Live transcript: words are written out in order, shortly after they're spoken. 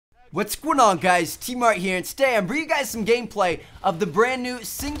What's going on, guys? T-Mart here, and today I'm bringing you guys some gameplay of the brand new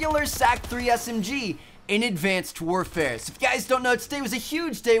singular SAC3 SMG in Advanced Warfare. So if you guys don't know, today was a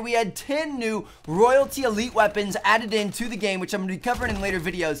huge day. We had 10 new royalty elite weapons added into the game, which I'm going to be covering in later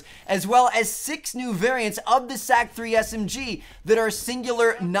videos, as well as 6 new variants of the SAC3 SMG that are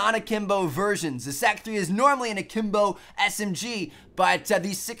singular non-Akimbo versions. The SAC3 is normally an Akimbo SMG, but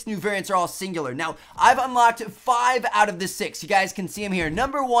these 6 new variants are all singular. Now, I've unlocked 5 out of the 6. You guys can see them here.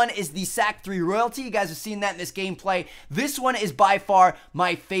 Number 1 is the SAC3 Royalty. You guys have seen that in this gameplay. This one is by far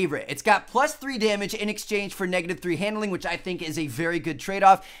my favorite. It's got +3 damage in exchange for -3 handling, which I think is a very good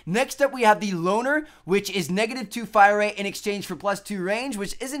trade-off. Next up, we have the Loner, which is -2 fire rate in exchange for +2 range,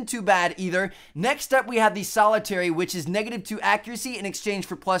 which isn't too bad either. Next up, we have the Solitary, which is -2 accuracy in exchange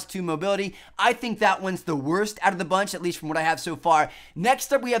for +2 mobility. I think that one's the worst out of the bunch, at least from what I have so far.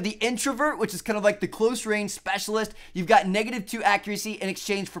 Next up, we have the Introvert, which is kind of like the close range specialist. You've got -2 accuracy in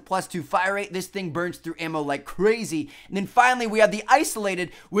exchange for +2 fire rate. This thing burns through ammo like crazy. And then finally, we have the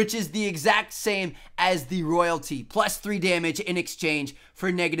Isolated, which is the exact same as the Royalty, +3 damage in exchange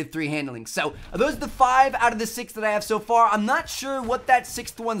for -3 handling. So those are the 5 out of the 6 that I have so far. I'm not sure what that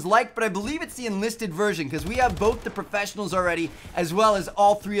 6th one's like, but I believe it's the enlisted version because we have both the professionals already as well as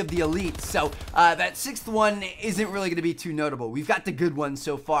all 3 of the elites. So that 6th one isn't really going to be too notable. We've got the good ones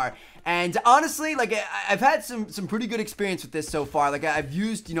so far. And honestly, like, I've had some pretty good experience with this so far. Like, I've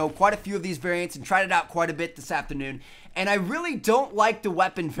used, you know, quite a few of these variants and tried it out quite a bit this afternoon. And I really don't like the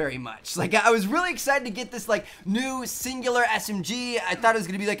weapon very much. Like, I was really excited to get this, like, new singular SMG. I thought it was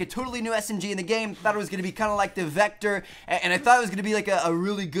going to be, like, a totally new SMG in the game. Thought it was going to be kind of like the Vector. And I thought it was going to be, like, a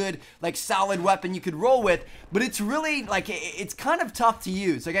really good, like, solid weapon you could roll with. But it's really, like, it's kind of tough to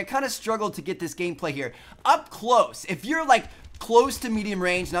use. Like, I kind of struggled to get this gameplay here. Up close, if you're, like, close to medium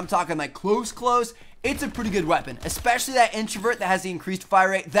range, and I'm talking, like, close, it's a pretty good weapon, especially that Introvert that has the increased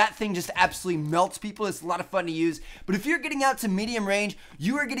fire rate. That thing just absolutely melts people. It's a lot of fun to use. But if you're getting out to medium range,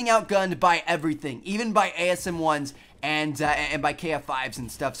 you are getting outgunned by everything, even by ASM-1s and by KF-5s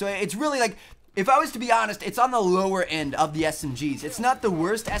and stuff. So it's really, like, if I was to be honest, it's on the lower end of the SMGs. It's not the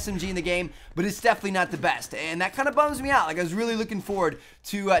worst SMG in the game, but it's definitely not the best. And that kind of bums me out. Like, I was really looking forward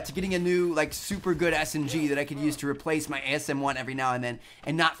to getting a new, like, super good SMG that I could use to replace my ASM-1 every now and then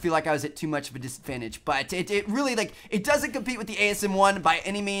and not feel like I was at too much of a disadvantage. But it really, like, it doesn't compete with the ASM-1 by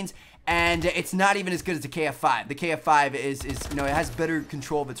any means. And it's not even as good as the KF-5. The KF-5 is, you know, it has better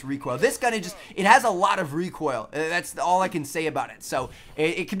control of its recoil. This gun, it has a lot of recoil. That's all I can say about it. So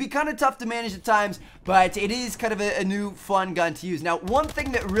it can be kind of tough to manage at times, but it is kind of a new fun gun to use. Now, one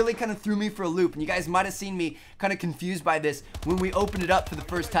thing that really kind of threw me for a loop, and you guys might have seen me kind of confused by this when we opened it up for the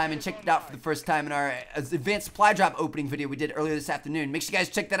first time and checked it out for the first time in our advanced supply drop opening video we did earlier this afternoon. Make sure you guys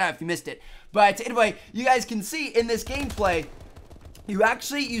check that out if you missed it. But anyway, you guys can see in this gameplay,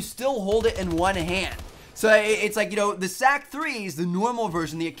 you still hold it in one hand. So it's like, you know, the SAC3 is the normal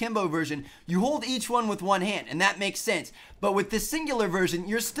version, the Akimbo version. You hold each one with one hand, and that makes sense. But with the singular version,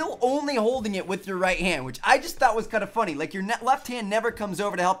 you're still only holding it with your right hand, which I just thought was kind of funny. Like, your left hand never comes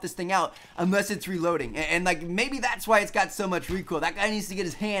over to help this thing out unless it's reloading. And like, maybe that's why it's got so much recoil. That guy needs to get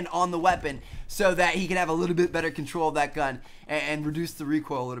his hand on the weapon so that he can have a little bit better control of that gun and reduce the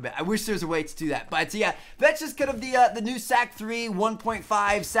recoil a little bit. I wish there was a way to do that. But yeah, that's just kind of the new SAC3 1.5,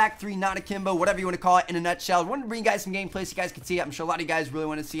 SAC3 Non-Akimbo, whatever you want to call it in a nutshell. I wanted to bring you guys some gameplay so you guys can see it. I'm sure a lot of you guys really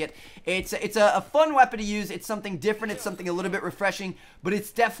want to see it. It's a fun weapon to use. It's something different. It's something a little bit refreshing, but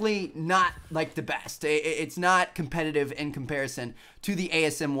it's definitely not like the best. It's not competitive in comparison to the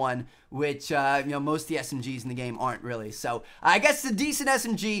ASM-1, which you know, most of the SMGs in the game aren't really. So I guess it's a decent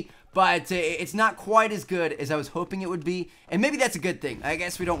SMG, but it's not quite as good as I was hoping it would be, and maybe that's a good thing. I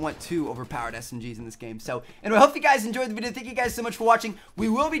guess we don't want too overpowered SMGs in this game. So anyway, I hope you guys enjoyed the video. Thank you guys so much for watching. We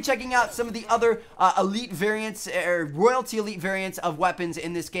will be checking out some of the other elite variants, or royalty elite variants of weapons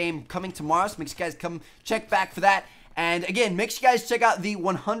in this game coming tomorrow, so make sure you guys come check back for that. And again, make sure you guys check out the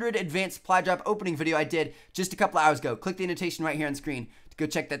 100 advanced supply drop opening video I did just a couple hours ago. Click the annotation right here on screen to go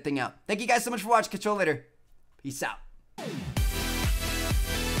check that thing out. Thank you guys so much for watching. Catch you all later. Peace out.